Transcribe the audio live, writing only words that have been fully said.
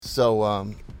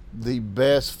The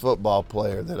best football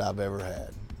player that I've ever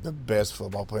had, the best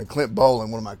football player, Clint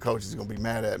Boling, one of my coaches, is going to be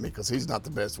mad at me because he's not the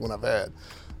best one I've had.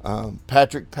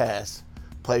 Patrick Pass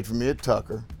played for me at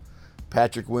Tucker.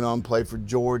 Patrick went on and played for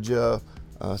Georgia,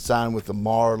 signed with the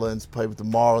Marlins, played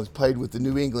with the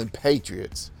New England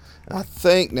Patriots. And I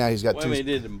think now he's got Wait a minute,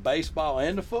 he did the baseball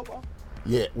and the football?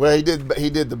 Yeah, well, he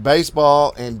did the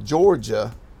baseball in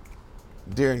Georgia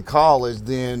during college.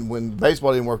 Then when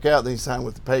baseball didn't work out, then he signed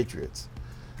with the Patriots.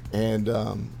 And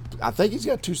I think he's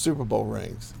got 2 Super Bowl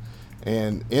rings.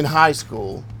 And in high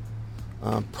school,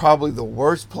 probably the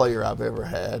worst player I've ever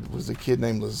had was a kid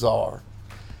named Lazar.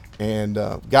 And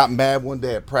got mad one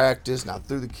day at practice, and I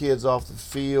threw the kids off the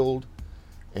field.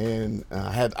 And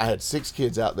I had 6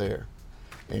 kids out there,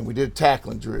 and we did a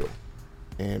tackling drill.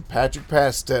 And Patrick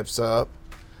Pass steps up,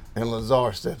 and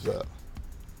Lazar steps up.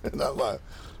 And I'm like,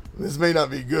 this may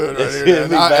not be good right here.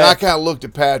 And I kind of looked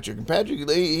at Patrick, and Patrick,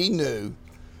 he knew.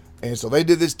 And so they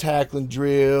did this tackling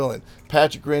drill, and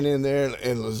Patrick ran in there,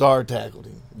 and Lazar tackled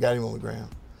him, got him on the ground.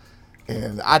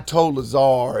 And I told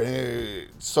Lazar, and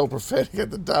it's so prophetic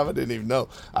at the time, I didn't even know.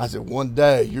 I said, one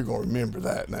day you're going to remember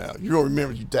that now. You're going to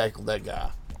remember you tackled that guy.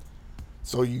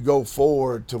 So you go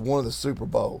forward to one of the Super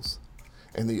Bowls,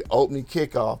 and the opening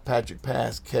kickoff, Patrick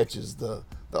Pass catches the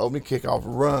opening kickoff,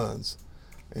 runs,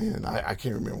 and I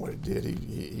can't remember what he did.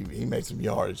 He made some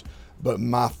yardage, but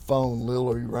my phone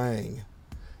literally rang,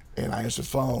 and I answered the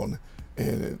phone,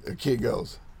 and a kid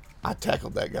goes, I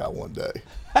tackled that guy one day.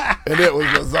 And it was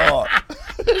Lazar.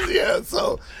 Yeah,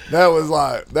 so that was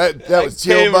like, that was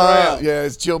chill bumps. Yeah,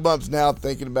 it's chill bumps now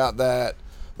thinking about that.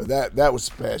 But that was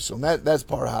special. And that's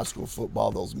part of high school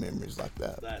football, those memories like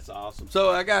that. That's awesome. So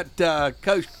I got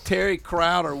Coach Terry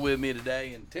Crowder with me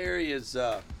today, and Terry has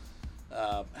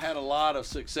had a lot of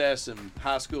success in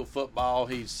high school football.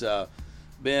 He's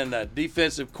been a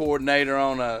defensive coordinator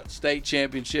on a state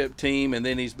championship team, and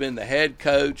then he's been the head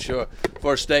coach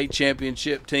for a state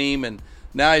championship team, and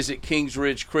now he's at Kings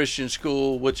Ridge Christian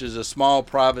School, which is a small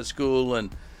private school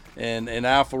in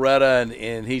Alpharetta,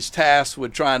 and he's tasked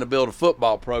with trying to build a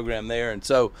football program there. And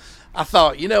so I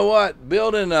thought, you know what,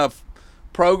 building a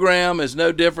program is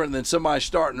no different than somebody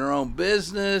starting their own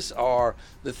business, or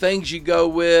the things you go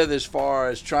with as far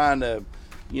as trying to,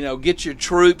 get your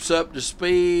troops up to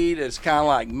speed. It's kind of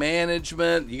like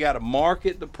management. You got to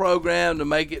market the program to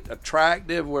make it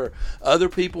attractive where other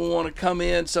people want to come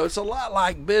in. So it's a lot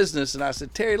like business. And I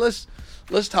said, Terry, let's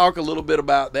talk a little bit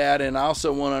about that. And I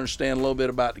also want to understand a little bit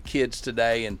about the kids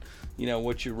today and,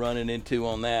 what you're running into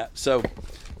on that. So,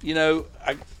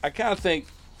 I kind of think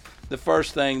the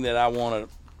first thing that I want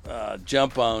to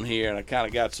jump on here, and I kind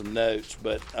of got some notes,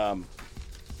 but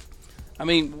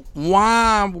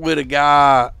why would a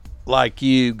guy like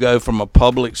you go from a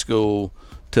public school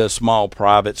to a small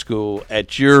private school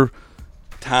at your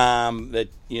time that,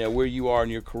 where you are in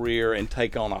your career and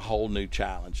take on a whole new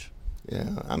challenge?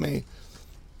 Yeah,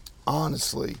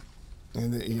 honestly,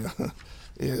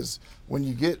 is when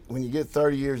you get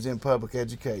 30 years in public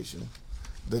education,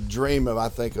 the dream of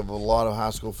a lot of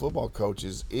high school football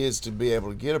coaches is to be able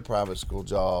to get a private school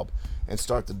job and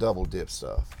start the double dip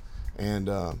stuff.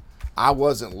 And I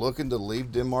wasn't looking to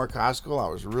leave Denmark High School. I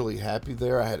was really happy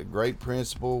there. I had a great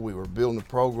principal. We were building a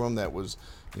program that was,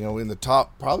 in the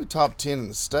probably top 10 in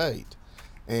the state.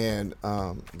 And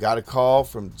got a call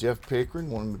from Jeff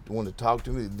Pickering, wanted to talk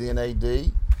to me, the then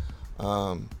AD.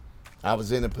 I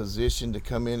was in a position to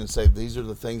come in and say, these are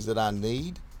the things that I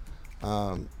need.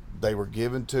 They were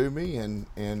given to me,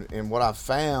 and what I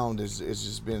found is it's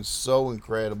just been so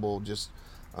incredible.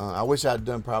 I wish I'd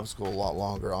done private school a lot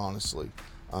longer, honestly.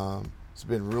 It's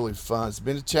been really fun. It's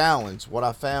been a challenge. What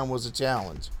I found was a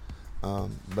challenge.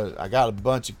 But I got a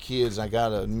bunch of kids. I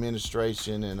got an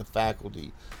administration and a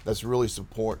faculty that's really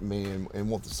supporting me and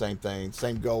want the same thing,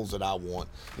 same goals that I want.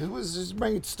 It was just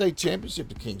bring a state championship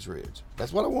to Kings Ridge.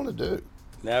 That's what I want to do.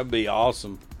 That would be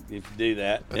awesome if you do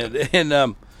that.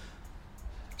 And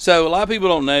so a lot of people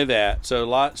don't know that.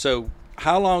 So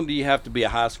how long do you have to be a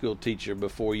high school teacher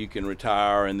before you can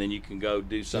retire and then you can go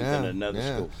do something at another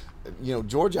school?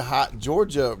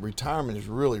 Georgia retirement is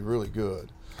really, really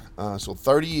good. So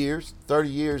 30 years,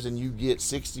 and you get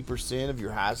 60% of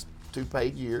your highest 2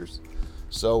 paid years.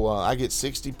 So I get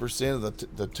 60%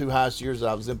 of the 2 highest years that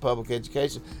I was in public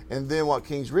education, and then what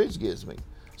Kings Ridge gives me.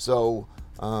 So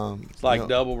it's like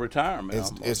double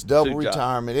retirement. It's double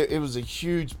retirement. It was a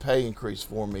huge pay increase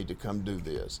for me to come do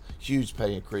this. Huge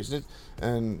pay increase,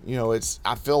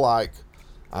 I feel like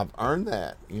I've earned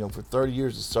that, for 30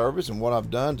 years of service and what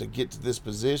I've done to get to this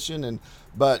position.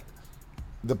 But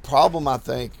the problem I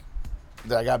think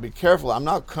that I got to be careful, I'm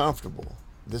not comfortable.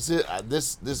 this is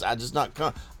this. I just not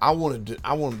come. I want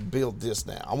to build this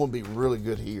now. I want to be really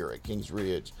good here at Kings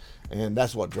Ridge, and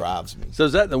that's what drives me. So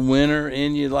is that the winner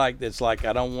in you? Like that's like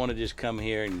I don't want to just come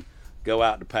here and go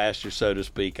out to pasture, so to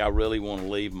speak. I really want to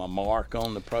leave my mark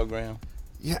on the program.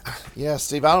 Yeah,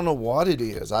 Steve. I don't know what it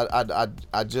is.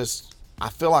 I just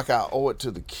feel like I owe it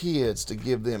to the kids to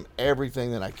give them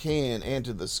everything that I can, and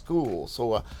to the school.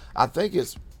 So I think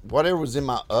it's whatever was in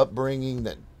my upbringing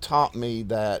that taught me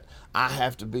that I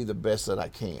have to be the best that I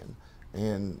can,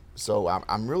 and so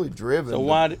I'm really driven. So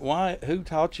why? Who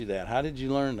taught you that? How did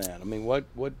you learn that? I mean,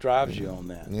 what drives you on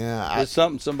that? Yeah, is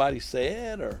something somebody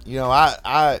said, or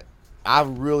I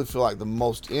really feel like the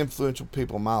most influential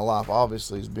people in my life,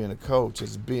 obviously, is being a coach,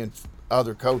 is being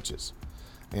other coaches.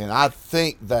 And I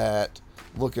think that,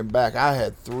 looking back, I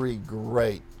had 3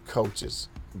 great coaches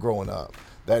growing up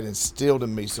that instilled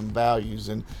in me some values.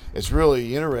 And it's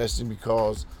really interesting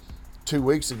because 2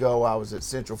 weeks ago I was at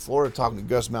Central Florida talking to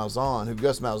Gus Malzahn, who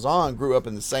Gus Malzahn grew up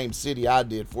in the same city I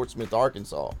did, Fort Smith,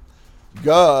 Arkansas.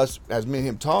 Gus, as me and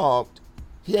him talked,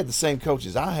 he had the same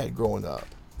coaches I had growing up.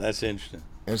 That's interesting.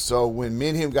 And so when me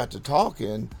and him got to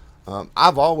talking,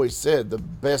 I've always said the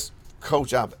best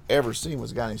coach I've ever seen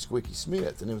was a guy named Squeaky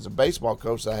Smith, and it was a baseball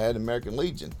coach that I had in American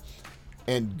Legion.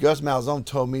 And Gus Malzahn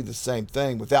told me the same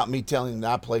thing without me telling him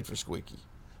that I played for Squeaky.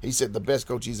 He said the best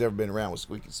coach he's ever been around was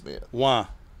Squeaky Smith. Why?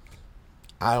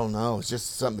 I don't know. It's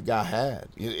just something the guy had.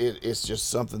 It's just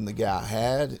something the guy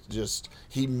had.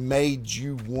 He made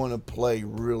you want to play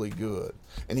really good,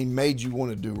 and he made you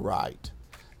want to do right.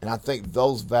 And I think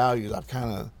those values I've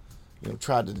kind of,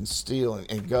 tried to instill.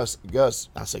 And Gus,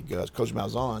 Coach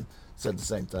Malzahn said the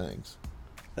same things.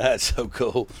 That's so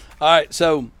cool. All right,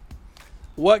 so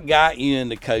what got you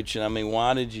into coaching? I mean,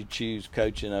 why did you choose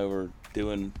coaching over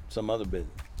doing some other business?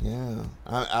 Yeah,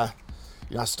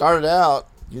 I started out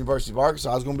University of Arkansas.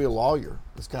 I was going to be a lawyer.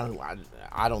 It's kind of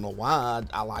I don't know why.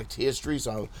 I liked history,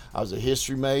 so I was a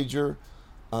history major,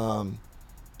 and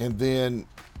then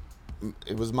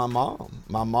it was my mom.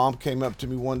 My mom came up to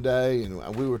me one day,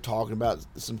 and we were talking about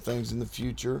some things in the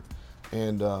future.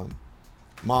 And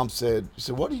Mom said,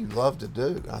 "What do you love to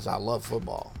do?" I said, "I love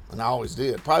football." And I always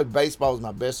did. Probably baseball was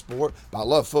my best sport, but I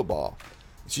love football.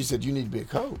 She said, "You need to be a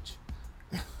coach."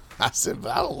 I said,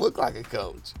 "But I don't look like a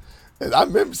coach." And I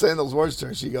remember saying those words to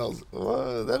her. She goes,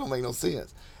 "Well, that don't make no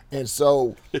sense." And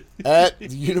so at the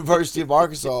University of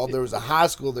Arkansas, there was a high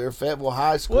school there, Fayetteville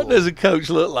High School. What does a coach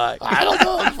look like? I don't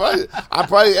know.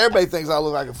 Everybody thinks I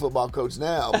look like a football coach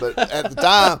now, but at the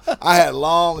time I had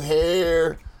long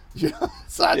hair.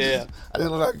 So I didn't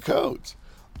look like a coach.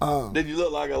 Did you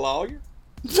look like a lawyer?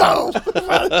 No.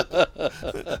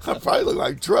 I probably look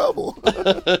like trouble.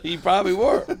 You probably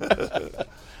were.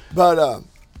 But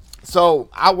so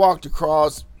I walked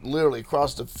literally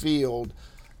across the field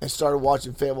and started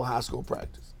watching Fayetteville High School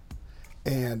practice.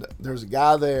 And there was a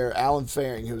guy there, Alan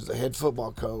Faring, who was the head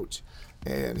football coach.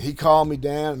 And he called me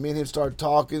down, and me and him started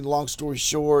talking. Long story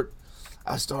short,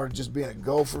 I started just being a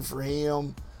gopher for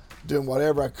him, doing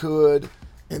whatever I could.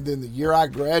 And then the year I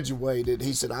graduated,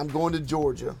 he said, "I'm going to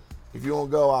Georgia. If you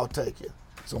want to go, I'll take you."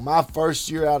 So my first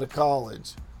year out of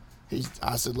college,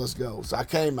 I said, "Let's go." So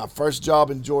my first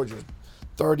job in Georgia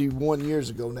 31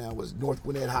 years ago now was North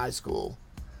Gwinnett High School.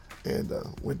 And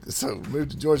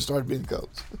moved to Georgia, started being a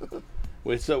coach.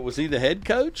 Wait, so was he the head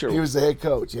coach? Or? He was the head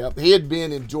coach, yep. He had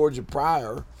been in Georgia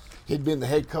prior. He'd been the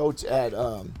head coach at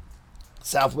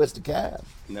Southwest DeKalb.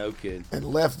 No kidding. And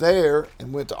left there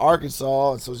and went to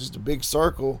Arkansas, and so it was just a big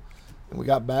circle. And we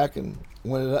got back and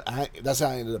that's how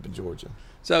I ended up in Georgia.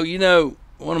 So,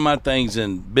 one of my things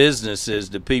in business is,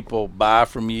 do people buy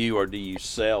from you or do you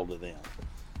sell to them?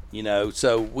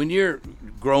 So when you're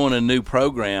growing a new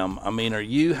program, I mean, are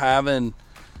you having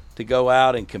to go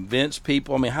out and convince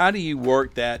people? I mean, how do you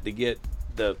work that to get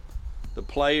the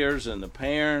players and the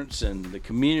parents and the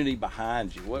community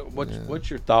behind you? What's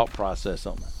your thought process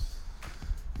on that?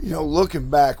 Looking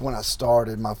back when I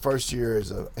started, my first year as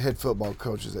a head football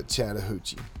coach was at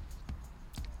Chattahoochee.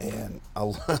 And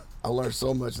I learned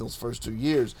so much in those first 2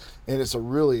 years. And it's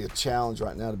really a challenge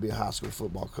right now to be a high school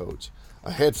football coach,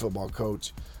 a head football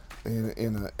coach, in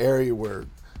an area where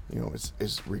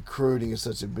it's recruiting is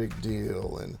such a big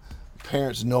deal, and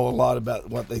parents know a lot about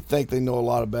what they think they know a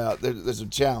lot about. There's a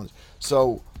challenge.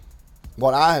 So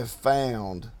what I have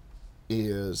found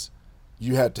is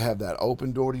you have to have that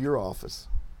open door to your office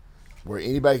where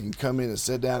anybody can come in and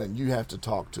sit down, and you have to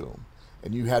talk to them,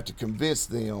 and you have to convince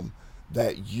them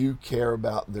that you care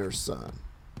about their son.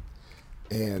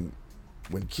 And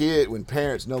when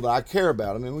parents know that I care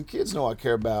about them, and when kids know I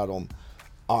care about them,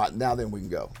 all right, now then we can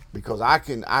go, because I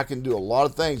can do a lot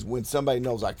of things when somebody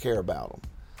knows I care about them.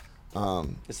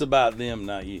 It's about them,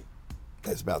 not you.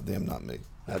 It's about them, not me.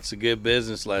 That's a good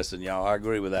business lesson, y'all. I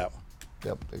agree with that one.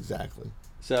 Yep, exactly.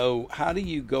 So how do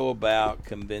you go about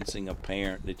convincing a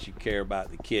parent that you care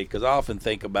about the kid? Because I often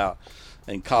think about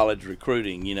in college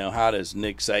recruiting, how does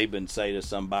Nick Saban say to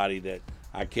somebody that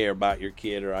I care about your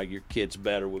kid, or your kid's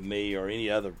better with me, or any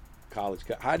other college?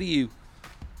 How do you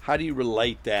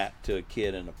relate that to a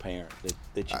kid and a parent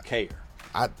that you care?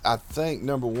 I think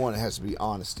number one, it has to be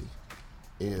honesty.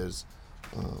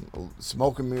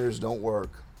 Smoke and mirrors don't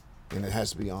work, and it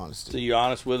has to be honesty. So you're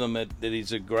honest with him that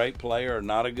he's a great player or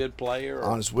not a good player? Or?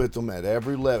 Honest with them at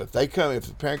every level. If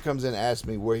the parent comes in and asks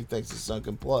me where he thinks his son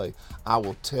can play, I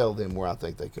will tell them where I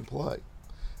think they can play.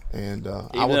 And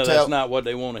I will though tell, that's not what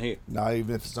they want to hear. Not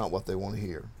even if it's not what they want to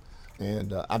hear.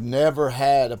 And I've never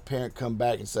had a parent come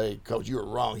back and say, "Coach, you were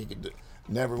wrong. He could do."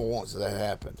 Never once has that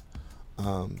happened.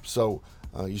 So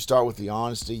you start with the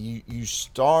honesty. You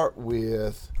start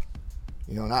with,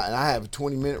 and I have a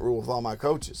 20-minute rule with all my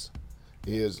coaches.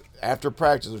 Is after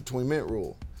practice, a 20-minute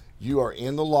rule. You are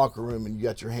in the locker room and you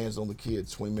got your hands on the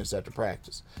kids 20 minutes after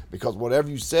practice. Because whatever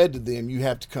you said to them, you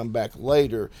have to come back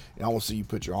later, and I want to see you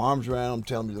put your arms around them,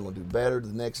 tell them you're going to do better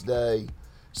the next day.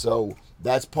 So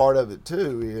that's part of it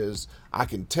too, is I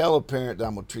can tell a parent that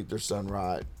I'm going to treat their son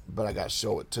right, but I got to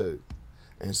show it too.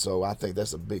 And so I think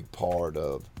that's a big part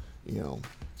of,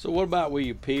 So what about with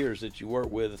your peers that you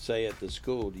work with, say at the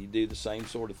school? Do you do the same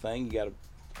sort of thing? You got to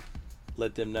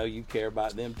let them know you care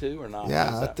about them too, or not?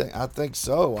 Yeah, I think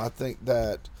so. I think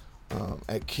that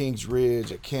at Kings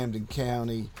Ridge, at Camden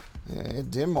County, in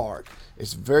Denmark,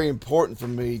 it's very important for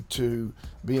me to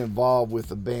be involved with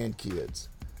the band kids,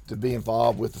 to be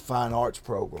involved with the fine arts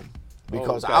program,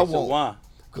 because I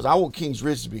want Kings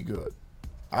Ridge to be good.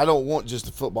 I don't want just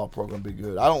the football program to be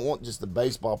good. I don't want just the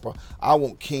baseball program. I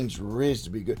want Kings Ridge to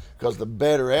be good, because the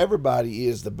better everybody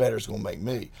is, the better it's going to make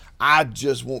me. I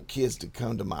just want kids to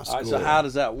come to my school. All right, so how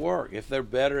does that work? If they're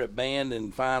better at band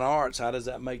and fine arts, how does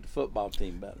that make the football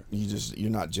team better? You're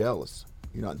not jealous.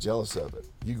 You're not jealous of it.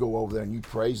 You go over there and you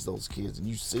praise those kids, and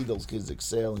you see those kids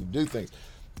excel and do things.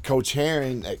 Coach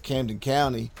Herring at Camden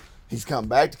County, he's come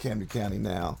back to Camden County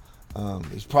now.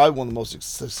 He's probably one of the most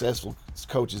successful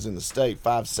coaches in the state,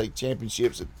 5 state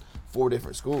championships at 4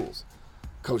 different schools.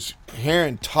 Coach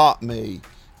Herring taught me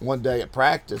one day at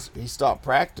practice. He stopped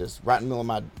practice right in the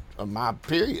middle of my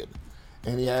period,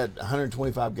 and he had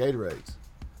 125 Gatorades.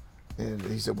 And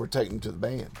he said, "We're taking them to the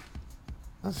band."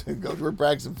 I said, "Coach, we're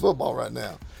practicing football right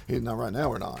now." He said, "No, right now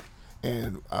we're not."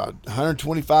 And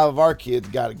 125 of our kids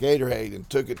got a Gatorade and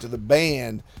took it to the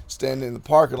band, standing in the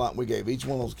parking lot. And we gave each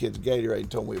one of those kids a Gatorade and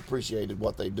told them we appreciated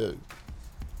what they do.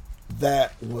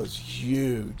 That was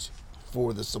huge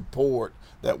for the support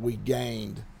that we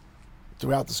gained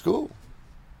throughout the school,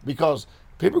 because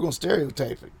people are going to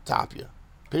stereotype you.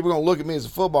 People are going to look at me as a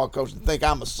football coach and think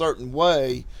I'm a certain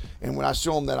way, and when I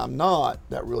show them that I'm not,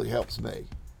 that really helps me.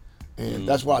 And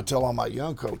that's what I tell all my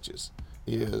young coaches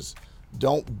is,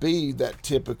 don't be that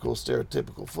typical,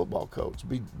 stereotypical football coach.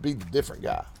 Be the different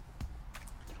guy.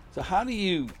 So how do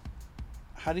you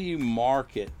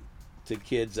market to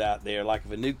kids out there? Like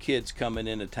if a new kid's coming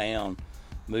into town,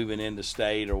 moving into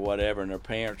state or whatever, and their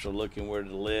parents are looking where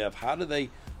to live, how do they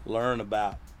learn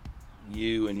about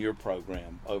you and your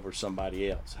program over somebody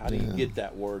else? How do you get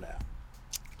that word out?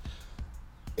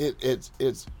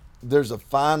 There's a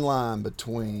fine line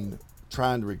between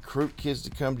trying to recruit kids to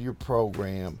come to your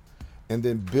program and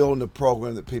then building a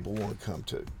program that people want to come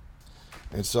to.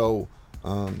 And so,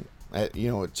 at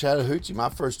Chattahoochee, my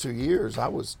first 2 years, I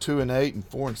was 2-8 and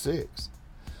 4-6.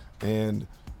 And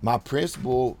my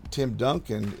principal, Tim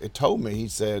Duncan, told me, he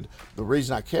said, the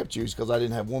reason I kept you is because I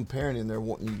didn't have one parent in there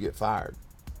wanting you to get fired.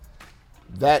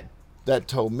 That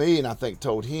told me, and I think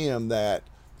told him, that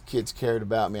the kids cared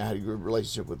about me. I had a good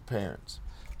relationship with the parents.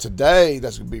 Today,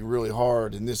 that's going to be really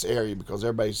hard in this area because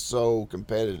everybody's so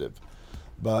competitive.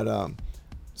 But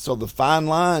so the fine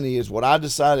line is what I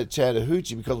decided at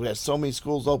Chattahoochee, because we had so many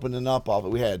schools opening up off it.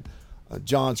 We had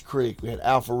Johns Creek, we had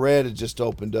Alpharetta just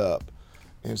opened up,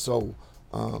 and so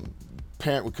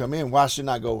parent would come in. Why shouldn't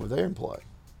I go over there and play?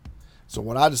 So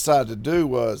what I decided to do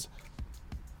was,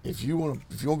 if you want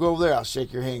to go over there, I'll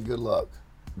shake your hand. Good luck.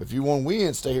 But if you want to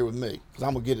win, stay here with me, because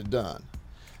I'm gonna get it done.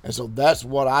 And so that's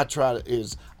what I try to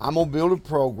is. I'm gonna build a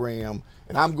program,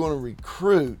 and I'm gonna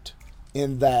recruit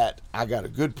in that I got a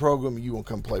good program and you want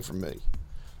to come play for me.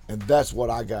 And that's what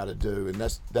I got to do. And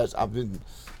that's I've been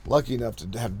lucky enough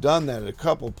to have done that at a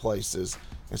couple of places.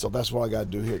 And so that's what I got to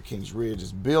do here at Kings Ridge,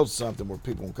 is build something where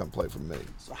people will come play for me.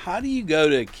 So how do you go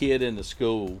to a kid in the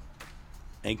school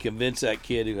and convince that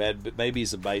kid who maybe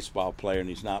he's a baseball player and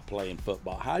he's not playing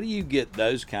football? How do you get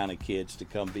those kind of kids to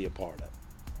come be a part of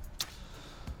it?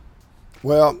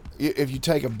 Well, if you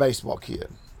take a baseball kid,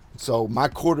 so my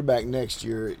quarterback next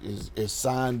year is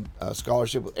signed a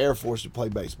scholarship with Air Force to play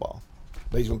baseball.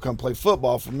 But he's going to come play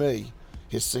football for me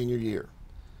his senior year.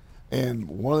 And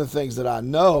one of the things that I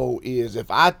know is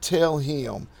if I tell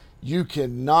him you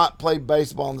cannot play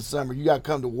baseball in the summer, you got to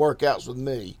come to workouts with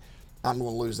me, I'm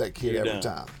going to lose that kid every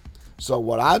time. So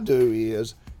what I do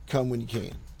is come when you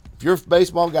can. If you're a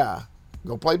baseball guy,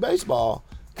 go play baseball,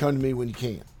 come to me when you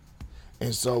can.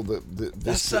 And so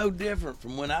that's so different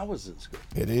from when I was in school.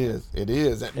 It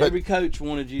is. Every coach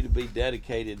wanted you to be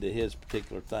dedicated to his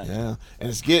particular thing. Yeah,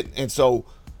 and so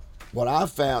what I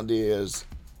found is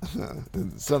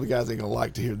some of the guys ain't gonna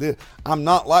like to hear this. I'm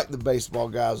not like the baseball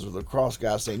guys or the lacrosse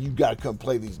guys saying you got to come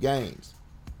play these games.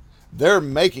 They're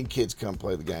making kids come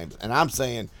play the games, and I'm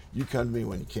saying you come to me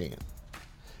when you can.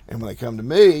 And when they come to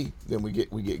me, then we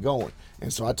get going.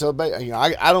 And so I tell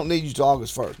I don't need you till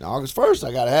August 1st. Now August 1st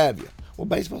I got to have you. Well,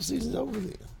 baseball season's over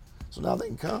then, so now they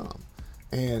can come,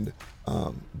 and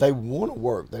they want to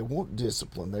work. They want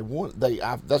discipline.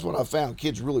 That's what I found.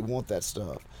 Kids really want that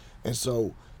stuff, and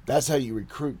so that's how you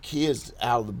recruit kids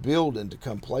out of the building to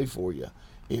come play for you.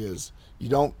 Is you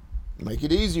don't make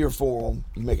it easier for them,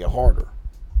 you make it harder.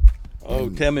 Oh,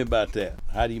 tell me about that.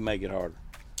 How do you make it harder?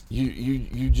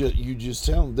 You just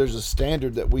tell them there's a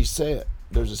standard that we set.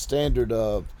 There's a standard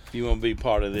of, if you want to be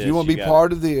part of this, if you want to be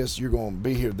part of this, you're going to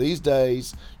be here these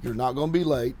days. You're not going to be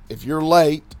late. If you're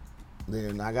late,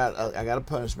 then I got a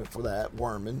punishment for that.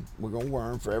 Worming. We're going to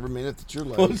worm for every minute that you're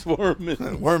late. What's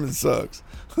worming? Worming sucks.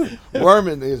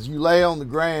 Worming is you lay on the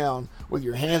ground with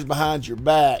your hands behind your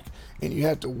back, and you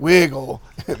have to wiggle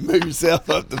and move yourself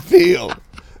up the field.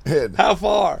 And how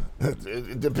far?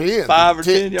 It depends. 5 or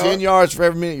 10 yards? 10 yards for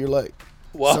every minute you're late.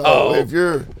 Whoa. So if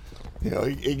you're,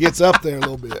 it gets up there a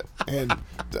little bit. And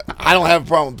I don't have a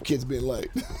problem with kids being late.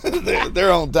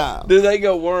 they're on time. Do they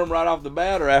go worm right off the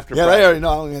bat or after Yeah, practice? they already know.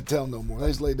 I don't even tell them no more. They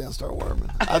just lay down and start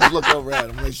worming. I just look over at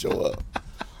them when they show up.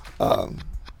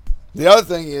 The other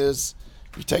thing is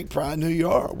you take pride in who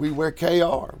you are. We wear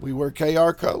KR. We wear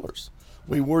KR colors.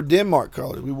 We wore Denmark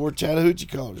colors. We wore Chattahoochee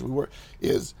colors.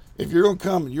 If you're going to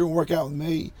come and you're going to work out with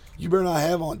me, you better not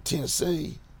have on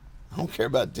Tennessee. I don't care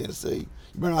about Tennessee.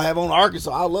 You better not have on Arkansas.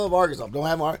 I love Arkansas. Don't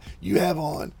have on. You have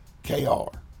on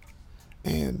KR.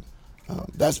 And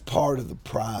that's part of the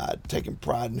pride, taking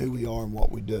pride in who we are and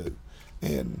what we do.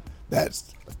 And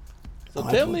that's... So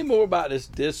tell me more about this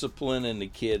discipline and the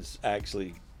kids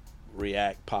actually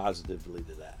react positively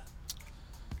to that.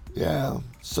 Yeah.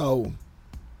 So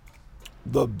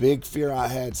the big fear I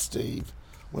had, Steve,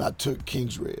 when I took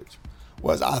Kingsridge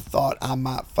was I thought I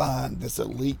might find this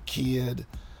elite kid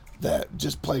that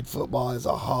just played football as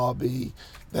a hobby,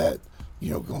 that,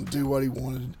 going to do what he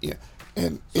wanted. Yeah.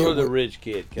 And sort of the rich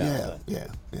kid kind of thing.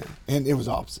 Yeah. And it was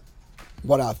opposite.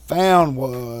 What I found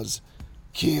was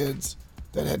kids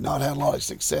that had not had a lot of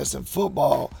success in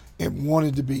football and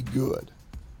wanted to be good,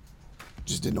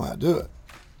 just didn't know how to do it.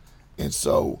 And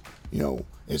so,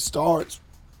 it starts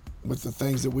with the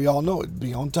things that we all know. It'd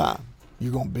be on time.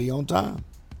 You're going to be on time.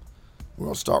 We're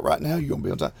going to start right now. You're going to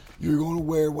be on time. You're going to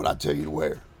wear what I tell you to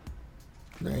wear.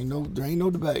 There ain't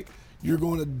no debate. You're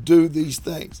going to do these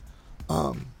things.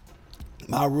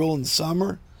 My rule in the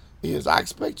summer is I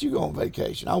expect you to go on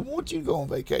vacation. I want you to go on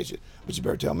vacation, but you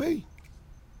better tell me.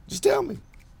 Just tell me.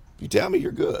 If you tell me,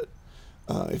 you're good.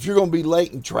 If you're going to be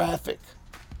late in traffic,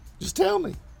 just tell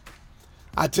me.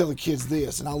 I tell the kids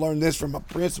this, and I learned this from a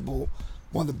principal,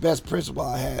 one of the best principals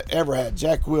I ever had,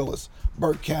 Jack Willis,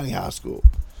 Burke County High School.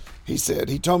 He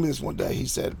told me this one day. He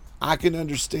said, I can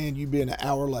understand you being an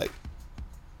hour late.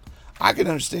 I can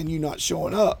understand you not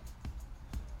showing up,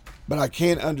 but I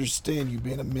can't understand you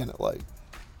being a minute late.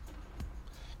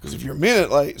 Because if you're a minute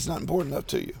late, it's not important enough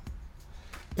to you.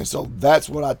 And so that's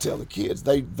what I tell the kids.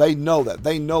 They know that.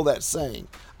 They know that saying.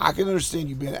 I can understand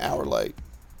you being an hour late.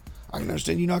 I can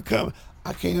understand you not coming.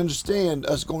 I can't understand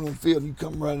us going on the field and you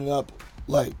come running up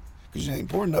late because it ain't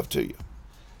important enough to you.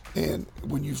 And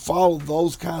when you follow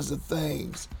those kinds of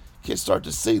things, kids start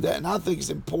to see that. And I think it's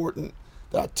important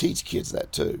that I teach kids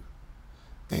that too.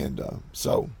 And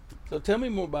so tell me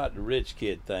more about the rich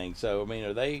kid thing. So,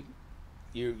 are they,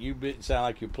 you sound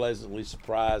like you're pleasantly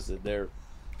surprised that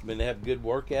they have good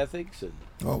work ethics. And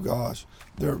oh gosh,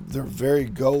 they're very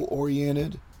goal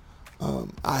oriented.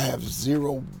 I have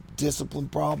zero discipline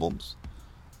problems.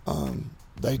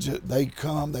 They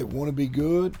come, they want to be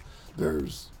good.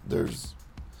 There's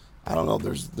I don't know,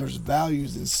 there's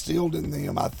values instilled in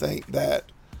them, I think, that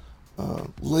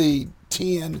lead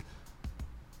 10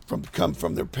 come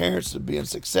from their parents to being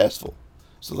successful,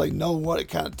 so they know what it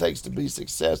kind of takes to be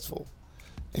successful,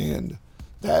 and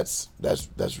that's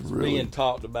really being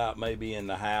talked about maybe in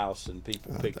the house, and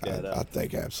people pick that up. I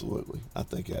think absolutely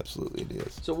it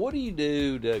is. So what do you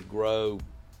do to grow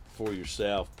for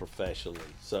yourself professionally?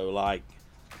 So like,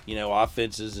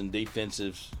 offenses and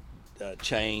defensives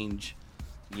change,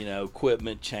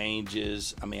 equipment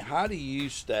changes. I mean, how do you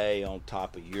stay on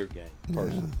top of your game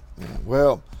personally? Yeah.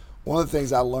 Well, one of the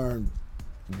things I learned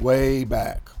way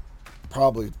back,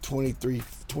 probably 23,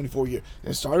 24 years,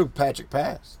 and it started with Patrick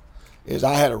Pass, is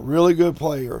I had a really good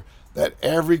player that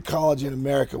every college in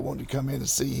America wanted to come in and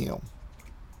see him.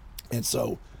 And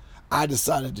so I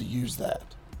decided to use that.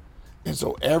 And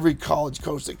so every college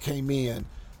coach that came in,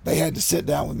 they had to sit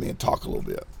down with me and talk a little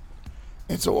bit.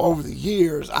 And so over the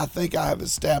years, I think I have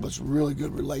established a really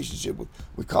good relationship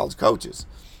with college coaches.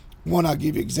 One I'll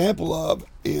give you an example of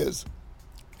is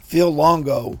Phil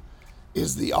Longo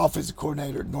is the offensive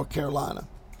coordinator at North Carolina.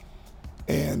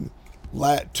 And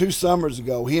 2 summers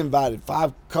ago, he invited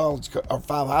 5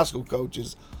 high school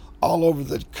coaches all over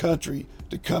the country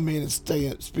to come in and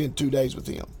spend 2 days with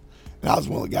him. And I was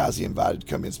one of the guys he invited to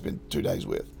come in and spend 2 days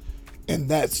with. And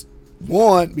that's,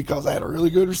 1, because I had a really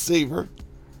good receiver,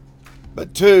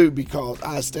 but 2, because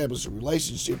I established a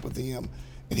relationship with him,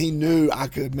 and he knew I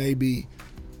could maybe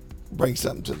bring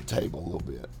something to the table a little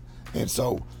bit. And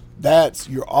so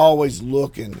you're always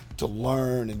looking to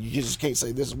learn, and you just can't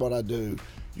say, this is what I do.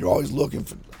 You're always looking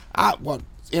for, what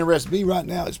interests me right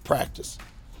now is practice,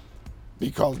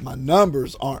 because my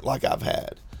numbers aren't like I've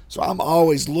had. So I'm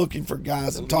always looking for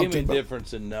guys and talking to them. Give me a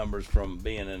difference in numbers from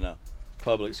being in a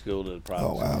public school to the private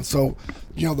school. Wow. So,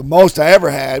 the most I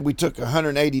ever had, we took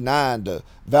 189 to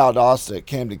Valdosta at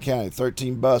Camden County,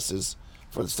 13 buses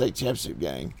for the state championship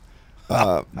game.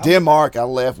 Denmark, I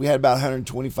left. We had about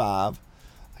 125.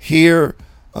 Here,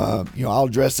 I'll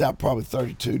dress out probably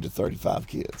 32 to 35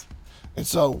 kids. And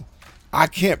so I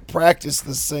can't practice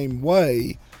the same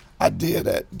way I did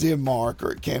at Denmark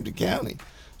or at Camden County.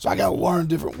 So I got to learn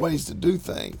different ways to do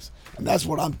things. And that's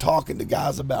what I'm talking to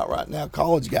guys about right now,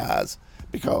 college guys,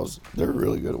 because they're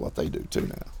really good at what they do too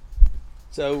now.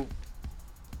 So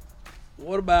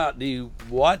what about, do you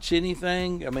watch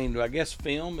anything? I mean, I guess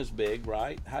film is big,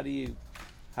 right? How do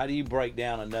you break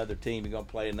down another team? You're going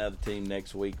to play another team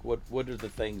next week. What are the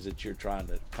things that you're trying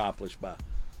to accomplish by?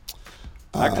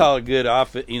 I call it good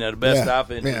offense. The best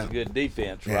offense is good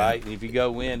defense, right? And if you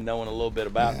go in knowing a little bit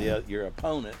about your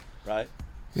opponent, right?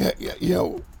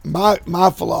 Yeah. My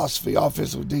philosophy,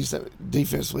 offensively,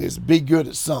 defensively, is be good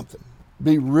at something.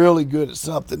 Be really good at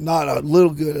something, not a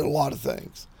little good at a lot of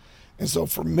things. And so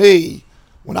for me,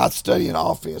 when I study an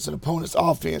opponent's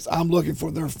offense, I'm looking for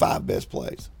their 5 best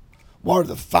plays. What are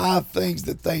the 5 things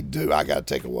that they do I got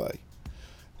to take away?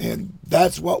 And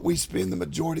that's what we spend the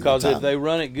majority of the time. Because if they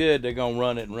run it good, they're going to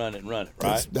run it,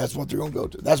 right? That's what they're going to go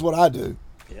to. That's what I do.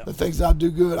 Yep. The things I do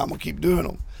good, I'm going to keep doing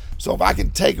them. So if I can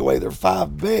take away their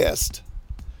 5 best,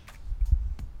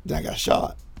 then I got a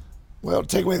shot. Well, to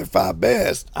take away their 5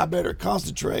 best, I better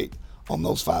concentrate on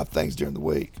those 5 things during the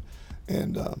week.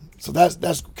 And so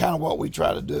that's kind of what we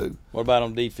try to do. What about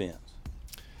on defense?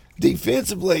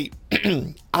 Defensively,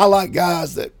 I like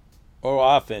guys that.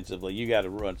 Or offensively, you got to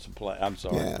run some play. I'm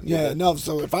sorry. Yeah. No.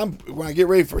 So when I get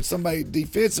ready for somebody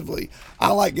defensively,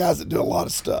 I like guys that do a lot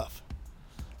of stuff,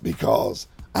 because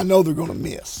I know they're going to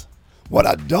miss. What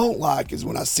I don't like is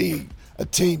when I see a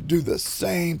team do the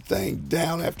same thing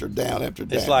down after down after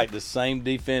down. It's like the same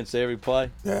defense every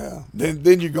play. Yeah.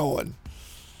 Then you're going,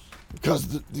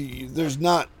 because there's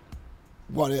not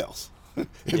what else. If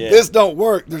this don't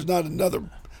work, there's not another,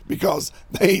 because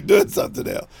they ain't doing something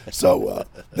else. So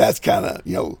that's kind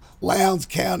of, Lowndes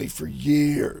County for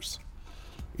years.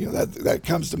 That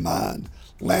comes to mind.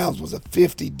 Lowndes was a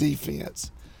 50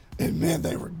 defense, and man,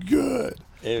 they were good.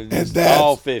 It was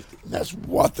all 50. That's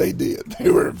what they did. They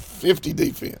were 50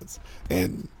 defense,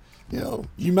 and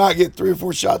you might get 3 or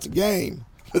 4 shots a game,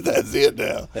 but that's it.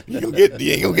 Now you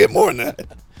ain't gonna get more than that.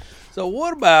 So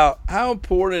what about, how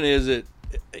important is it,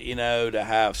 to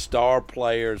have star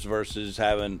players versus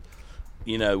having,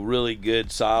 really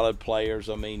good, solid players?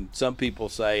 I mean, some people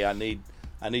say I need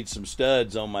some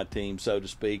studs on my team, so to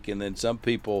speak, and then some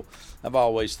people, I've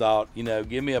always thought,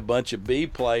 give me a bunch of B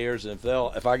players, and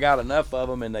if I got enough of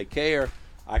them and they care,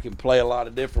 I can play a lot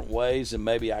of different ways, and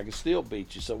maybe I can still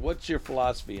beat you. So what's your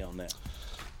philosophy on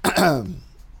that?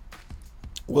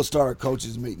 We'll start our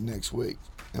coaches meeting next week,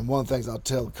 and one of the things I'll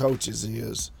tell the coaches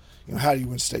is, how do you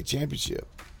win state championship?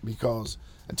 Because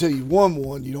until you won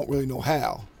one, you don't really know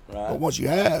how. Right. But once you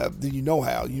have, then you know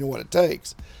how. You know what it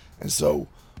takes. And so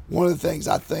one of the things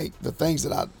I think, the things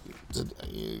that I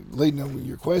leading on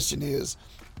your question is,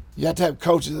 you have to have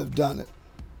coaches that have done it.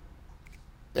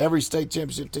 Every state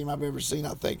championship team I've ever seen,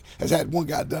 I think, has had one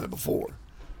guy done it before.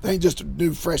 They ain't just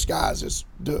new, fresh guys just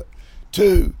do it.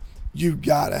 2, you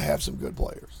got to have some good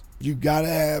players. You got to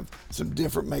have some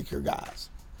different maker guys.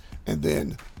 And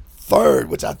then 3rd,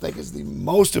 which I think is the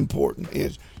most important,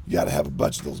 is you got to have a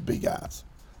bunch of those B guys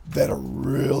that are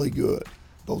really good.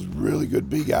 Those really good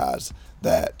B guys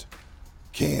that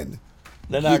can.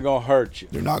 They're not going to hurt you.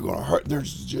 They're not going to hurt. They're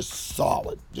just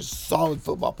solid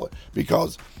football players.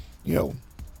 Because,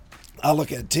 I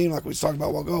look at a team like we was talking about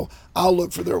a while ago, I'll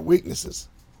look for their weaknesses.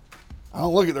 I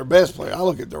don't look at their best player. I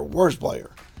look at their worst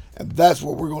player. And that's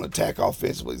what we're going to attack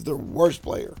offensively, is their worst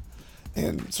player.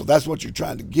 And so that's what you're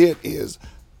trying to get is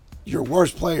your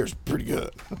worst player is pretty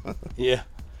good. Yeah.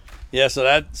 Yeah,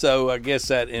 so I guess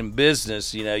that in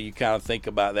business, you kind of think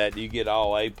about that. Do you get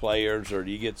all A players, or do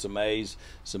you get some A's,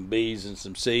 some B's, and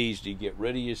some C's? Do you get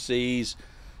rid of your C's?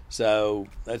 So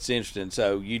that's interesting.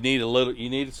 So you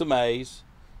need some A's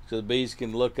so the B's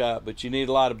can look up, but you need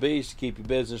a lot of B's to keep your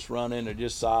business running. They're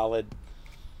just solid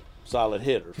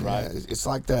hitters, right? Yeah, it's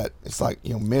like that. It's like,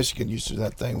 Michigan used to do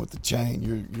that thing with the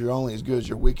chain. You're only as good as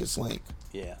your weakest link.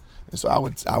 Yeah. And so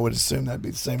I would assume that'd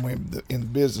be the same way in the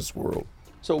business world.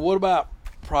 So what about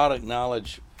product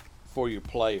knowledge for your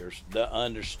players, the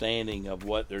understanding of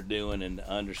what they're doing and the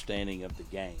understanding of the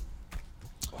game?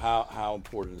 How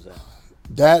important is that?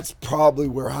 That's probably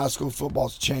where high school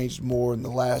football's changed more in the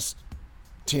last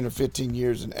 10 or 15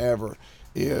 years than ever,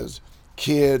 is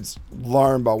kids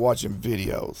learn by watching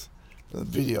videos.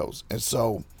 And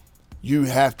so you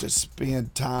have to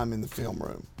spend time in the film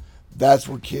room. That's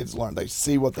where kids learn. They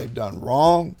see what they've done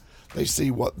wrong. They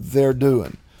see what they're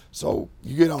doing. So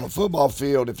you get on the football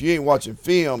field, if you ain't watching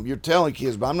film, you're telling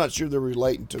kids, but I'm not sure they're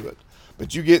relating to it.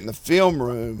 But you get in the film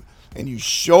room and you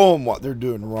show them what they're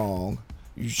doing wrong.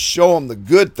 You show them the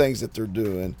good things that they're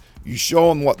doing. You show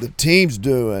them what the team's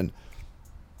doing.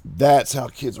 That's how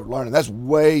kids are learning. That's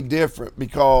way different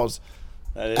because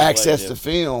access to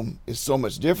film is so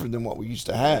much different than what we used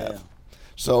to have. Yeah.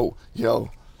 So,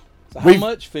 So how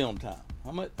much film time?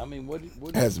 How much? I mean, what?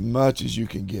 As much as you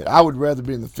can get. I would rather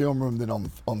be in the film room than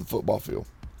on the football field,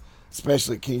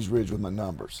 especially at Kings Ridge with my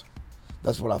numbers.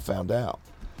 That's what I found out.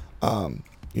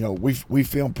 We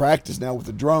film practice now with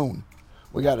a drone.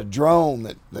 We got a drone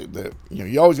that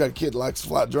you always got a kid that likes to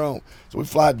fly a drone. So we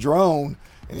fly a drone,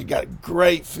 and it got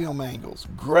great film angles.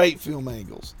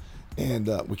 And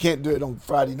we can't do it on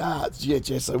Friday nights.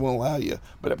 GHSA won't allow you.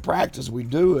 But at practice, we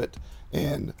do it.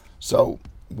 And so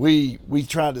we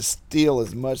try to steal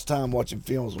as much time watching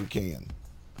film as we can.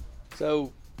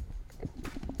 So,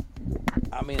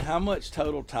 I mean, how much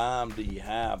total time do you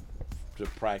have to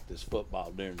practice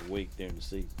football during the week, during the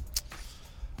season?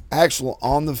 Actual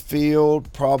on the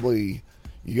field, probably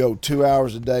you go 2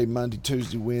 hours a day, Monday,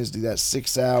 Tuesday, Wednesday. That's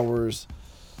 6 hours.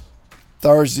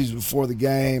 Thursdays before the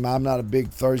game, I'm not a big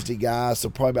Thursday guy, so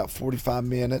probably about 45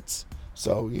 minutes.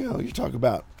 So, you're talking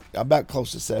about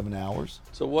close to 7 hours.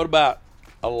 So what about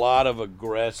a lot of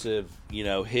aggressive,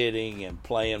 hitting and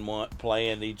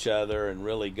playing each other and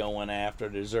really going after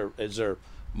it? Is there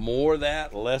more of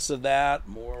that, less of that,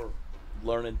 more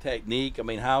learning technique? I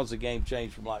mean, how's the game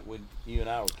changed from like when you and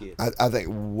I were kids? I think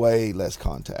way less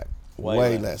contact.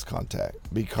 Way less contact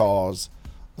because,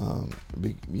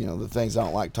 the things I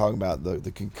don't like talking about,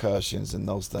 the concussions and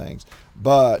those things.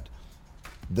 But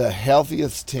the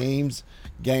healthiest teams,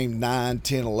 game 9,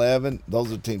 10, 11,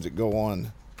 those are the teams that go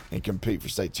on and compete for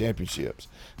state championships.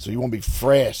 So you want to be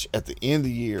fresh at the end of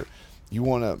the year. You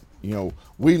want to,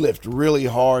 we lift really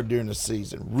hard during the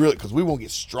season, really, because we want to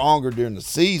get stronger during the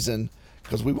season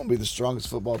because we want to be the strongest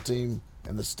football team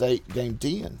in the state game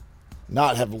 10,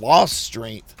 not have lost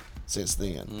strength since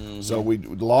then. Mm-hmm. So we a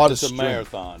lot of strength. It's a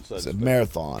marathon. It's a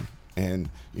marathon. And,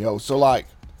 so like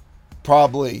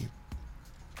probably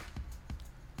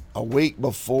a week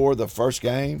before the first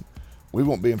game, we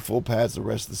won't be in full pads the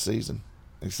rest of the season,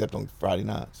 except on Friday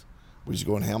nights. We just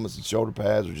go in helmets and shoulder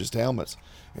pads or just helmets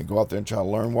and go out there and try to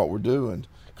learn what we're doing.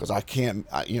 Because at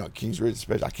Kings Ridge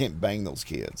especially, I can't bang those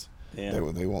kids. Yeah.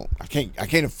 They won't. I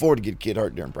can't afford to get a kid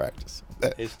hurt during practice.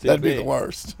 That'd be the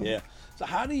worst. Yeah. So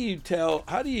how do you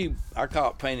I call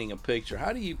it painting a picture.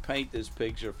 How do you paint this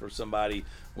picture for somebody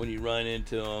when you run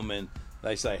into them and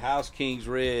they say, how's Kings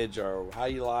Ridge, or how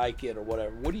you like it, or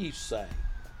whatever? What do you say?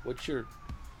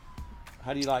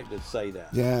 How do you like to say that?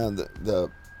 Yeah,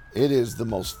 it is the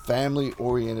most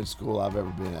family-oriented school I've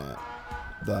ever been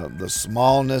at. The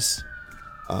smallness,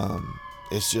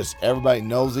 it's just everybody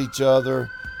knows each other.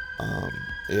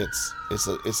 It's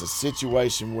a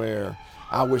situation where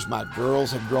I wish my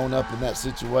girls had grown up in that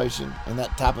situation, in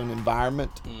that type of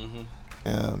environment.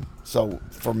 So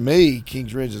for me,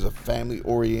 Kings Ridge is a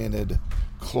family-oriented,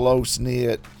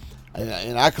 close-knit,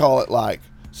 and I call it like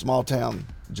small-town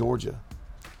Georgia.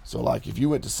 So like if you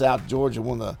went to South Georgia,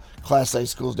 one of the Class A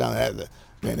schools down there,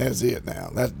 man, that's it now.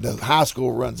 The high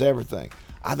school runs everything.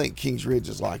 I think Kings Ridge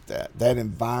is like that. That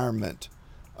environment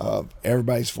of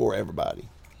everybody's for everybody.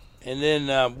 And then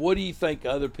what do you think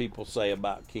other people say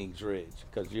about Kings Ridge?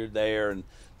 Because you're there, and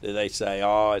do they say,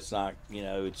 oh, it's not,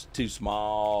 it's too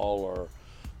small, or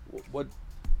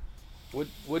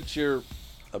what's your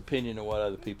opinion of what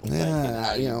other people think and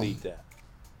how you beat that?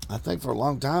 I think for a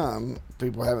long time,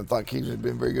 people haven't thought Kings Ridge had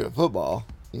been very good at football,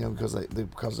 because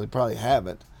they probably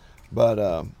haven't.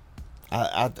 But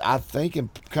I think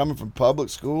coming from public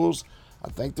schools, I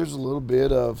think there's a little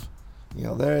bit of,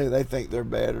 they think they're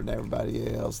better than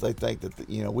everybody else. They think that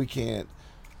we can't,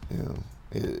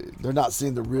 they're not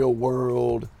seeing the real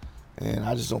world, and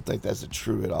I just don't think that's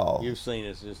true at all. You've seen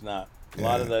it's just not. A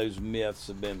lot of those myths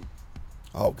have been.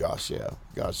 Oh gosh, yeah.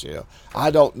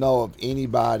 I don't know of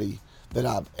anybody that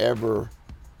I've ever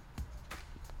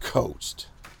coached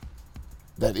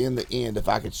that in the end, if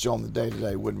I could show them the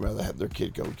day-to-day, wouldn't rather have their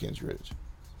kid go to Kings Ridge,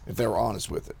 if they were honest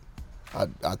with it.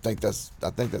 I think that's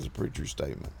a pretty true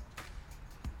statement.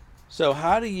 So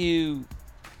how do you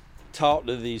talk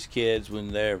to these kids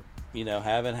when they're,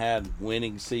 haven't had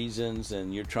winning seasons,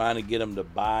 and you're trying to get them to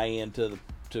buy into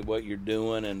to what you're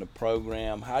doing and the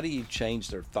program? How do you change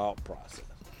their thought process?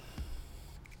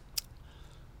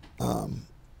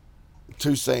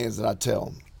 Two sayings that I tell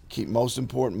them: keep most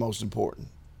important.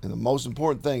 And the most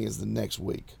important thing is the next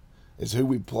week, is who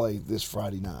we play this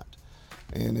Friday night.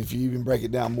 And if you even break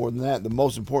it down more than that, the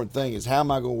most important thing is, how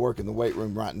am I going to work in the weight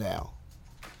room right now?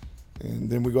 And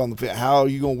then we go on the field. How are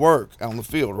you going to work on the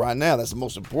field right now? That's the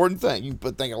most important thing.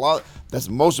 That's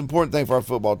the most important thing for our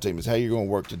football team, is how you're going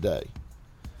to work today.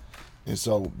 And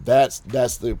so that's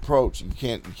the approach. You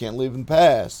can't live in the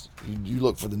past. You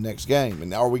look for the next game.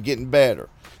 And are we getting better?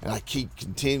 And I keep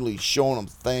continually showing them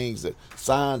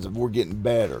signs of we're getting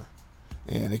better.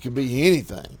 And it could be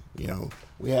anything.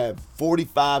 We have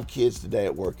 45 kids today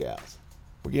at workouts.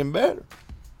 We're getting better.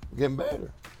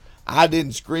 I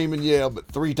didn't scream and yell but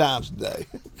 3 times today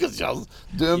because y'all was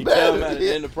doing better. Tell them at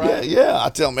the end of practice? Yeah. I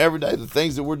tell them every day the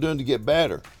things that we're doing to get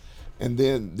better. And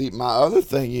then my other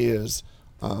thing is,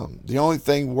 the only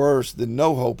thing worse than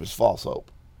no hope is false hope.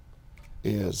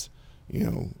 Is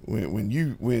when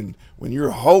you're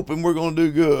hoping we're going to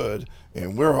do good,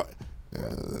 and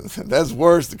that's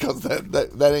worse, because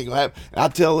that ain't gonna happen. And I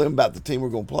tell them about the team we're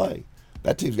going to play.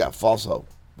 That team's got false hope.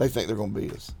 They think they're going to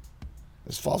beat us.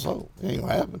 It's false hope. It ain't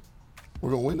gonna happen. We're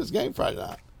going to win this game Friday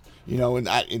night.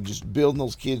 And just building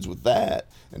those kids with that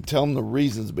and tell them the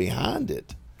reasons behind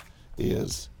it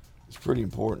is. It's pretty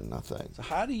important, I think. So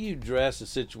how do you address a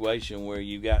situation where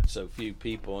you got so few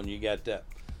people, and you got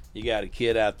a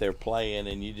kid out there playing,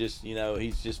 and you just,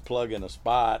 he's just plugging a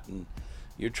spot, and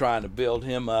you're trying to build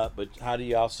him up, but how do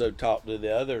you also talk to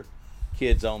the other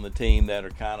kids on the team that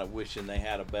are kind of wishing they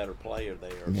had a better player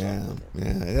there or something?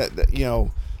 Yeah.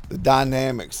 The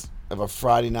dynamics of a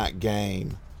Friday night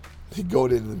game to go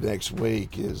into the next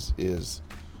week is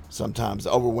sometimes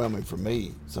overwhelming for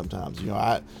me. Sometimes,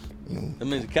 I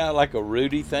mean, it's kind of like a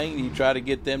Rudy thing. You try to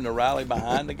get them to rally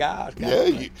behind the guys.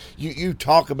 Yeah, you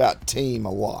talk about team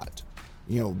a lot.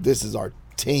 This is our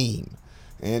team.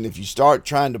 And if you start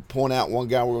trying to point out one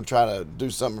guy, we're going to try to do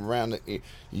something around it,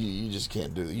 you just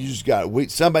can't do that. You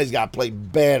just somebody's got to play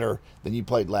better than you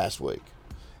played last week.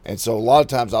 And so a lot of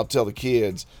times I'll tell the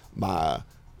kids, the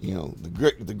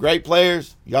great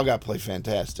players, y'all got to play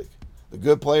fantastic. The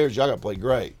good players, y'all got to play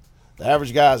great. The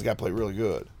average guys got to play really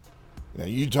good.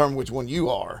 You determine which one you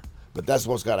are, but that's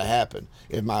what's got to happen.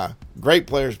 If my great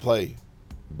players play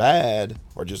bad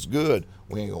or just good,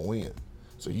 we ain't going to win.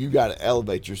 So you got to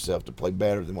elevate yourself to play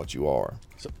better than what you are.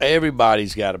 So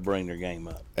everybody's got to bring their game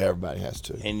up. Everybody has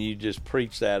to. And you just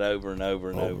preach that over and over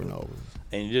and over.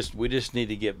 And we just need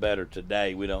to get better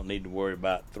today. We don't need to worry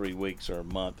about 3 weeks or a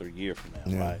month or a year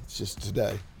from now, right? It's just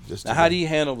today. Now, how do you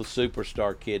handle the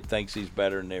superstar kid thinks he's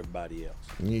better than everybody else?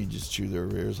 You just chew their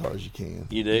ear as hard as you can.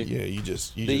 You do? Yeah, you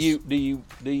just.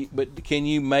 But can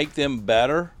you make them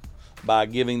better by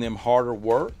giving them harder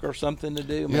work or something to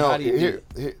do? How do you do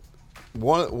it?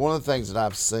 One of the things that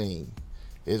I've seen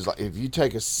is, like, if you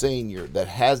take a senior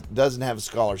that doesn't have a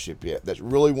scholarship yet, that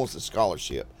really wants a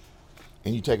scholarship,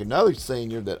 and you take another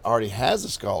senior that already has a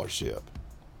scholarship,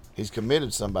 he's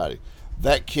committed to somebody.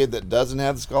 That kid that doesn't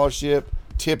have the scholarship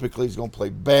typically is going to play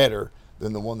better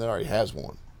than the one that already has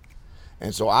one.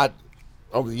 And so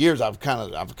over the years, I've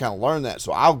kind of learned that.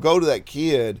 So I'll go to that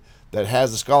kid that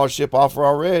has a scholarship offer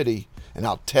already, and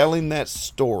I'll tell him that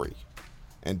story,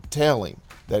 and tell him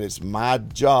that it's my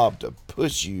job to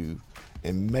push you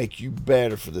and make you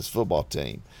better for this football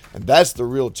team. And that's the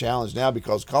real challenge now,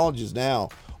 because colleges now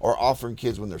are offering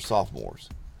kids when they're sophomores,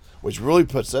 which really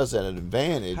puts us at an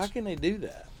advantage. How can they do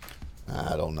that?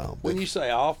 I don't know. When you say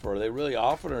offer, are they really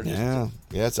offering or just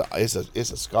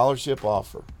it's a scholarship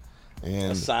offer,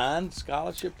 and a signed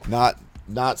scholarship?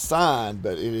 Not signed,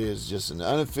 but it is just an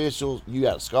unofficial. You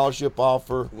got a scholarship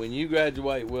offer. When you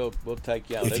graduate, we'll take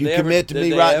you out. If you commit to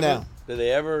me right now. Do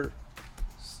they ever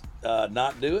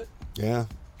not do it? Yeah.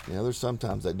 There's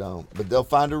sometimes they don't, but they'll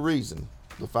find a reason.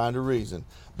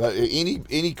 But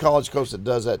any college coach that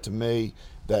does that to me,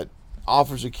 that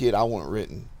offers a kid, I want it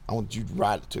written. I want you to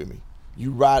write it to me.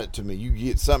 You write it to me. You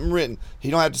get something written. He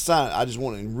don't have to sign it. I just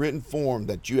want it in written form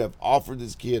that you have offered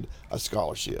this kid a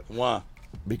scholarship. Why?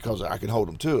 Because I can hold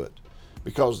them to it.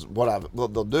 Because what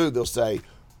they'll do, they'll say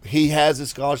he has a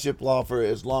scholarship offer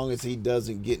as long as he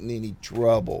doesn't get in any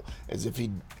trouble, as if he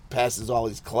passes all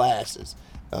his classes.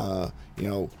 Don't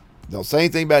say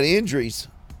anything about injuries.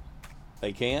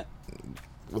 They can't.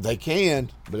 Well, they can,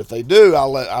 but if they do,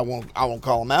 I won't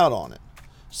call them out on it.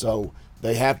 So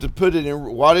they have to put it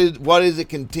in. What is it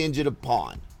contingent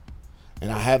upon?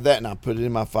 And I have that, and I put it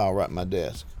in my file right at my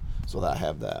desk, so that I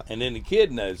have that. And then the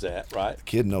kid knows that, right? The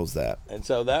kid knows that, and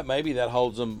so that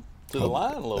holds them to the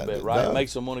line a little bit, right? It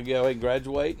makes them want to go ahead and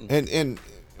graduate. And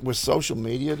with social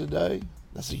media today,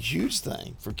 that's a huge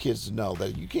thing for kids to know,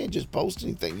 that you can't just post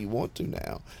anything you want to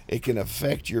now. It can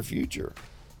affect your future.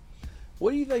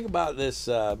 What do you think about this,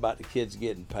 about the kids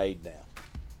getting paid now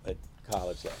at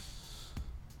college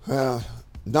level?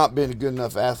 Not being a good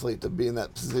enough athlete to be in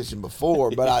that position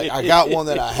before, but I got one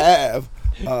that I have.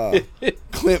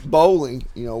 Clint Bowling,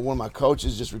 one of my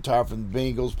coaches, just retired from the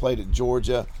Bengals, played at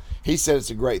Georgia. He said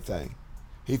it's a great thing.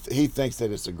 He thinks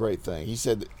that it's a great thing. He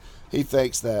said that he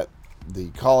thinks that the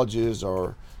colleges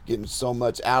are getting so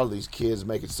much out of these kids,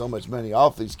 making so much money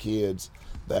off these kids,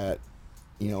 that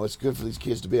it's good for these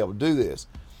kids to be able to do this.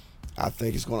 I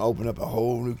think it's going to open up a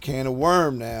whole new can of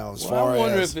worm now. I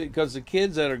wonder if because the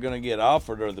kids that are going to get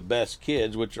offered are the best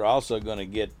kids, which are also going to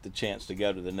get the chance to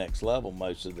go to the next level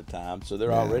most of the time. So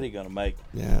they're already going to make.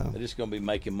 Yeah. They're just going to be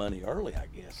making money early, I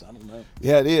guess. I don't know.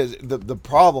 Yeah, it is. The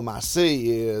problem I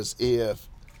see is if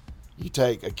you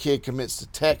take a kid commits to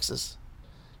Texas,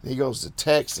 he goes to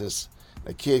Texas.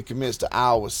 A kid commits to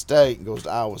Iowa State and goes to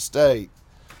Iowa State.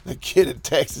 The kid at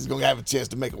Texas is going to have a chance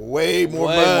to make way more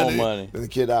money than the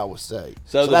kid at Iowa State.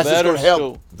 So the better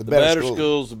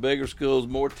schools, the bigger schools,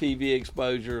 more TV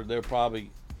exposure. They're probably.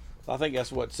 I think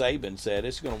that's what Saban said.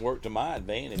 It's going to work to my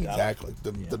advantage. Exactly.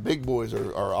 The big boys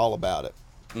are all about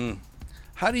it.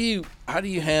 How do you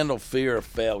handle fear of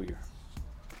failure,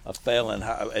 of failing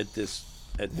at this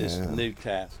new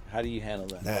task? How do you handle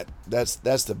that? That's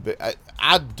the big.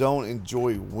 I don't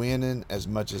enjoy winning as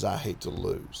much as I hate to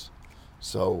lose.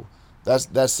 So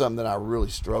that's something that I really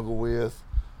struggle with.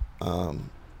 To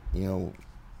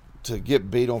get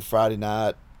beat on Friday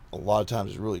night, a lot of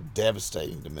times is really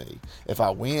devastating to me. If I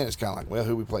win, it's kind of like, well,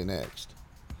 who we play next?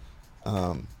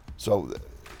 So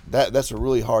that's a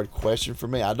really hard question for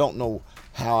me. I don't know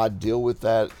how I deal with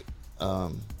that.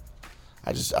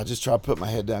 I just try to put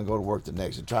my head down, go to work the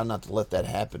next, and try not to let that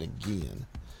happen again.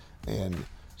 And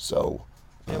so.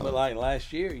 Yeah, but like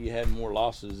last year, you had more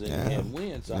losses than you had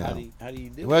wins. So how do you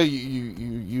do it? Well,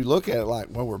 you look at it like,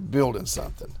 well, we're building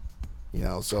something,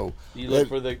 So do you look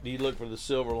for the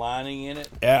silver lining in it?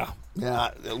 Yeah.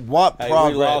 What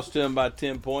progress? We lost to them by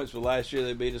 10 points, but last year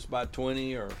they beat us by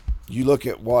 20. Or you look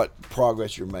at what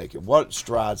progress you're making. What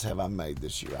strides have I made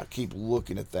this year? I keep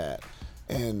looking at that,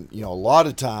 and a lot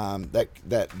of time that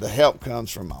the help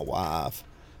comes from my wife,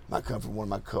 might come from one of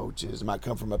my coaches, it might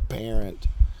come from a parent.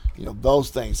 Those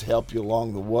things help you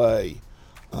along the way.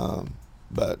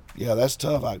 But yeah, that's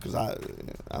tough because I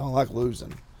don't like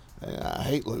losing. I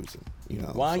hate losing.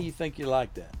 Why do you think you're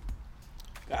like that?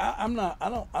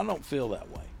 I don't feel that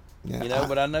way. Yeah,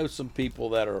 but I know some people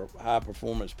that are high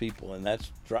performance people, and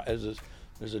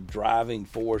there's a driving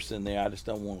force in there. I just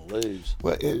don't want to lose.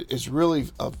 Well, it's really.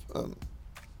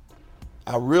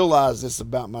 I realized this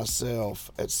about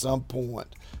myself at some point,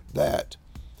 that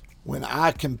when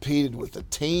I competed with a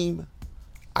team,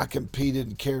 I competed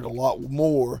and cared a lot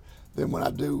more than when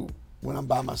I do when I'm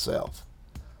by myself.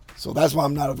 So that's why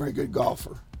I'm not a very good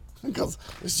golfer, because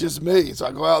it's just me. So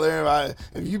I go out there, and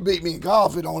if you beat me in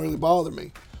golf, it don't really bother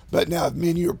me. But now if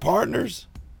me and you are partners,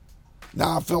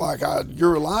 now I feel like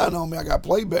you're relying on me, I got to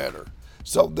play better.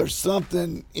 So there's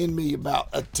something in me about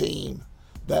a team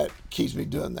that keeps me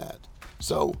doing that.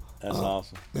 So That's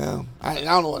awesome. Yeah, I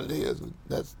don't know what it is.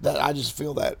 That I just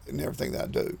feel that in everything that I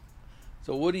do.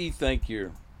 So what do you think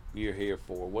you're here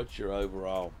for? What's your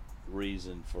overall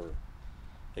reason for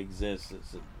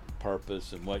existence and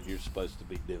purpose and what you're supposed to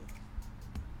be doing?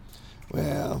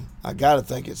 Well, I got to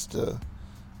think it's to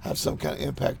have some kind of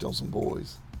impact on some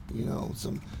boys,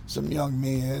 some young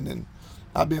men. And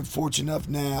I've been fortunate enough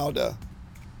now to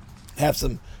have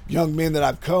some young men that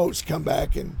I've coached come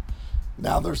back, and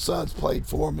now their sons played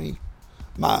for me.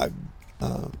 My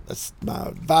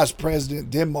vice president in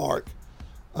Denmark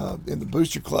in the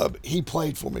Booster Club, he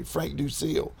played for me, Frank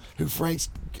Ducil, who Frank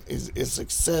is a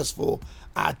successful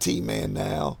IT man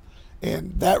now.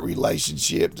 And that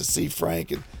relationship, to see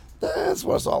Frank, and that's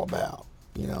what it's all about.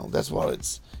 That's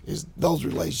what is those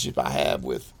relationships I have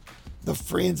with the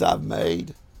friends I've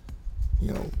made,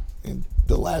 in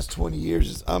the last 20 years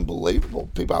is unbelievable.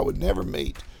 People I would never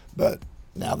meet, but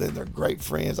now then they're great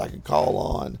friends I can call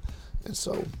on. And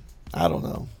so, I don't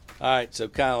know. All right, so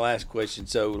kind of last question.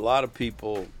 So a lot of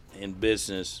people in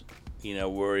business,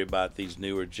 worry about these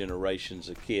newer generations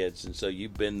of kids. And so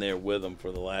you've been there with them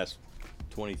for the last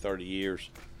 20, 30 years.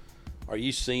 Are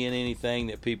you seeing anything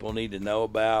that people need to know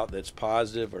about that's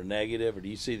positive or negative? Or do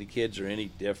you see the kids are any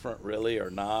different really or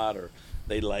not? Or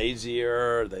they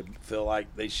lazier? Or they feel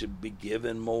like they should be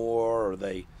given more? Or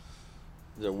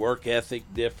their work ethic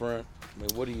different? I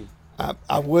mean, what do you...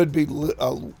 I would be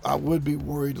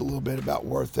worried a little bit about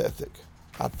work ethic.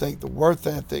 I think the work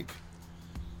ethic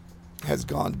has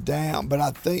gone down, but I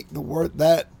think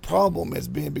that problem has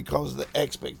been because of the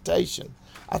expectation.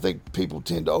 I think people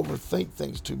tend to overthink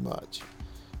things too much.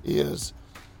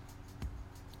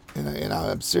 And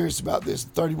I'm serious about this.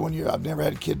 31 years, I've never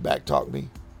had a kid backtalk me.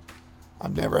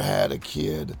 I've never had a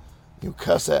kid,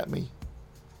 cuss at me.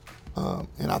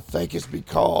 And I think it's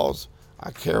because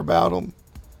I care about them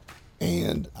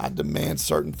and I demand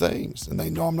certain things, and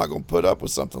they know I'm not going to put up with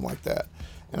something like that.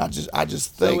 And I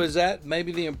just think. So is that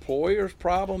maybe the employer's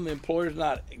problem? The employer's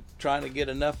not trying to get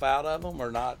enough out of them,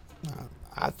 or not?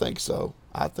 I think so.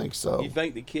 You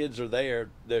think the kids are there?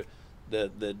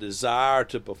 The desire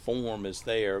to perform is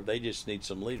there. They just need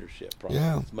some leadership, probably,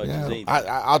 as much as anything.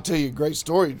 I'll tell you a great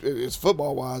story. It's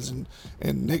football-wise, and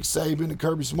Nick Saban and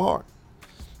Kirby Smart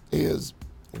is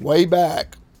way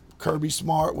back. Kirby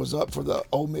Smart was up for the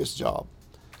Ole Miss job,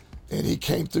 and he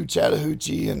came through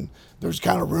Chattahoochee, and there's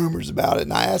kind of rumors about it.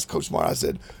 And I asked Coach Smart, I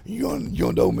said, you on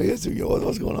to Ole Miss, or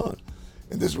what's going on?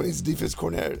 And this was his defense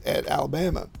coordinator at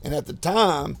Alabama. And at the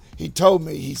time, he told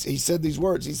me, he said these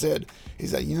words. He said,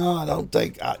 I don't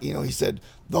think, he said,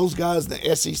 those guys in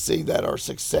the SEC that are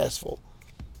successful,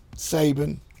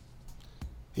 Saban,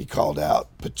 he called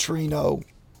out Petrino,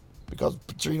 because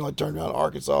Petrino had turned around to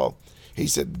Arkansas. He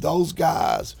said, those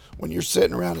guys, when you're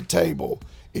sitting around a table,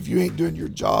 if you ain't doing your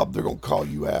job, they're going to call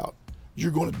you out.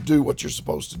 You're going to do what you're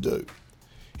supposed to do.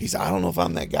 He said, I don't know if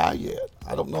I'm that guy yet.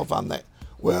 I don't know if I'm that.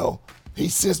 Well,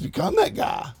 he's since become that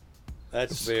guy.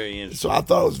 That's very interesting. So I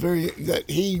thought it was that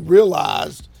he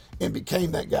realized and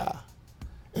became that guy.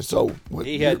 And so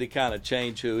he had to kind of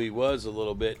change who he was a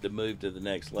little bit to move to the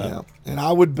next level. Yeah. And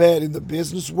I would bet in the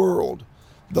business world,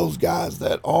 those guys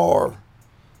that are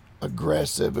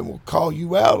aggressive and will call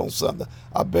you out on something,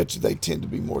 I bet you they tend to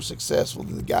be more successful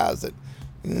than the guys that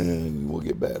will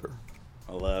get better.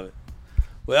 I love it.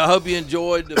 Well, I hope you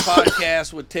enjoyed the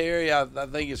podcast with Terry. I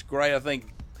think it's great. I think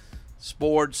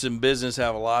sports and business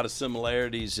have a lot of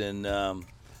similarities, and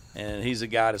he's a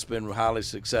guy that's been highly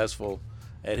successful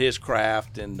at his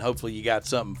craft, and hopefully you got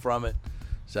something from it.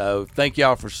 So thank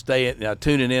y'all for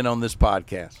tuning in on this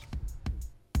podcast.